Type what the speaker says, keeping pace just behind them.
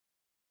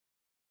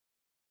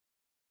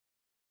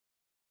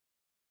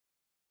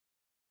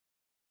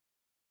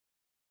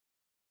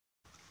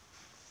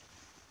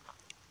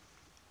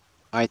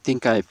I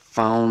think I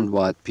found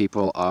what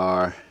people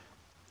are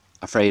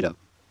afraid of.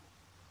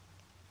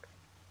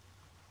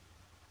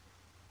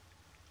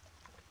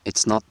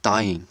 It's not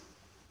dying.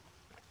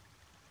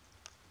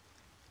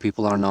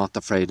 People are not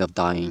afraid of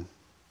dying.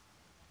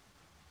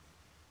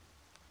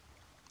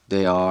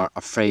 They are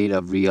afraid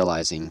of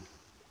realizing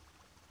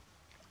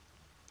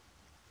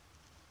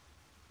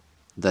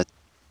that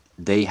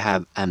they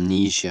have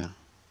amnesia,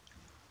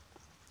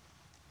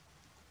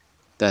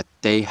 that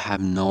they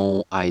have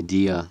no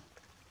idea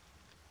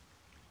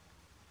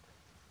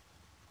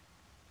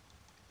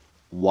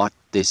what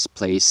this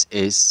place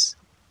is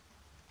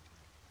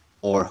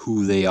or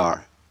who they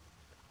are.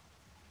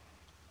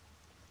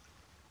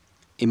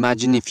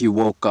 Imagine if you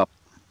woke up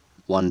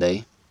one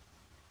day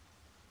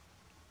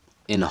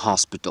in a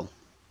hospital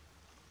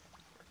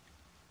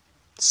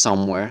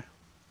somewhere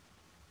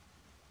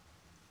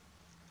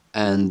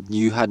and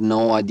you had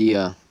no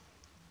idea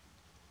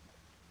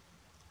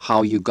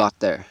how you got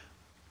there,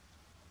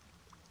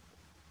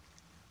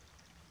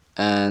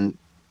 and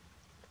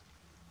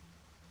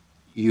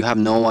you have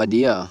no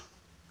idea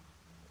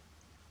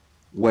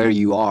where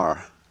you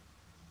are,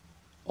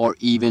 or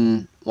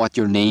even what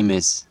your name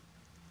is,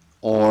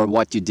 or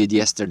what you did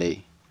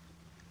yesterday,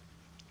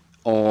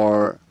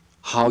 or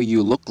how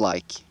you look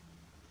like.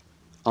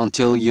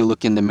 Until you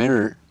look in the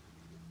mirror,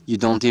 you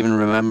don't even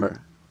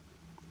remember.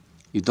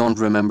 You don't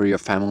remember your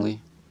family.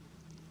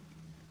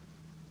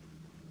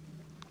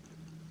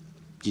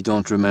 You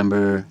don't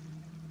remember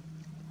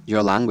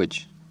your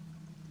language.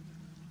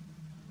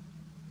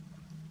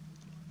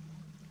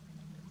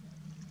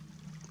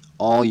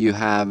 All you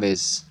have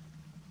is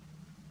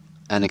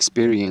an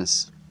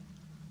experience,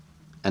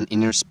 an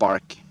inner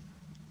spark.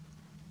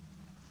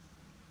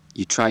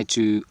 You try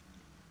to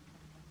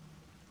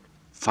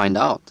find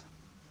out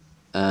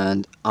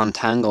and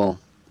untangle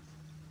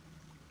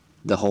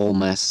the whole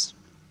mess.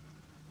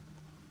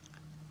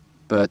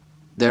 But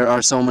there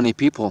are so many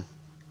people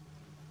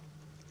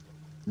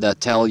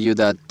that tell you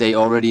that they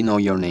already know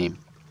your name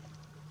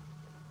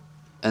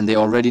and they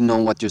already know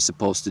what you're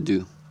supposed to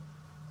do.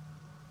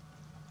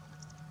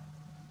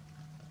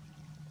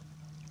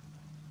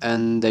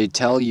 And they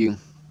tell you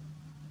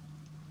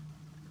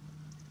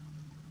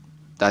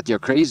that you're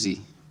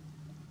crazy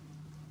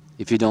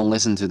if you don't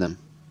listen to them,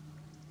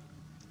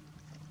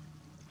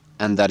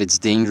 and that it's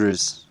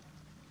dangerous.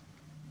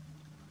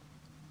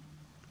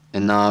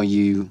 And now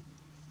you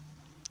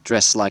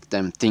dress like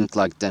them, think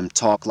like them,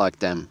 talk like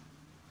them.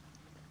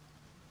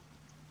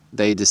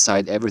 They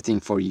decide everything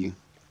for you.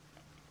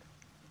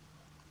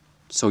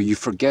 So you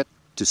forget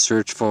to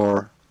search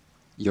for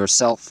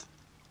yourself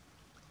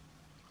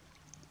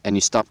and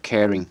you stop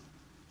caring.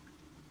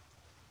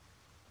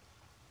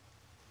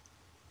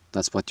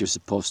 That's what you're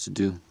supposed to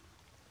do.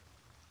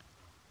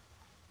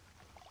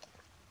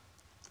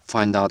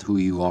 Find out who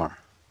you are.